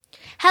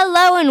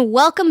Hello and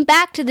welcome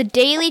back to the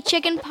Daily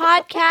Chicken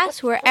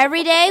Podcast, where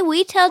every day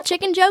we tell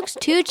chicken jokes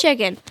to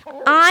chicken.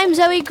 I'm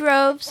Zoe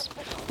Groves.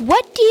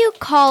 What do you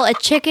call a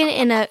chicken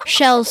in a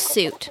shell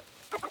suit?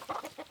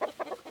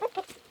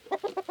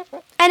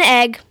 An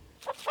egg.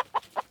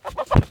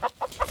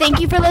 Thank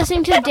you for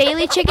listening to the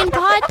Daily Chicken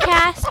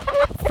Podcast.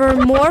 For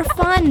more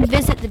fun,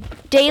 visit the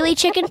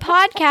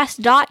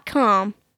dailychickenpodcast.com.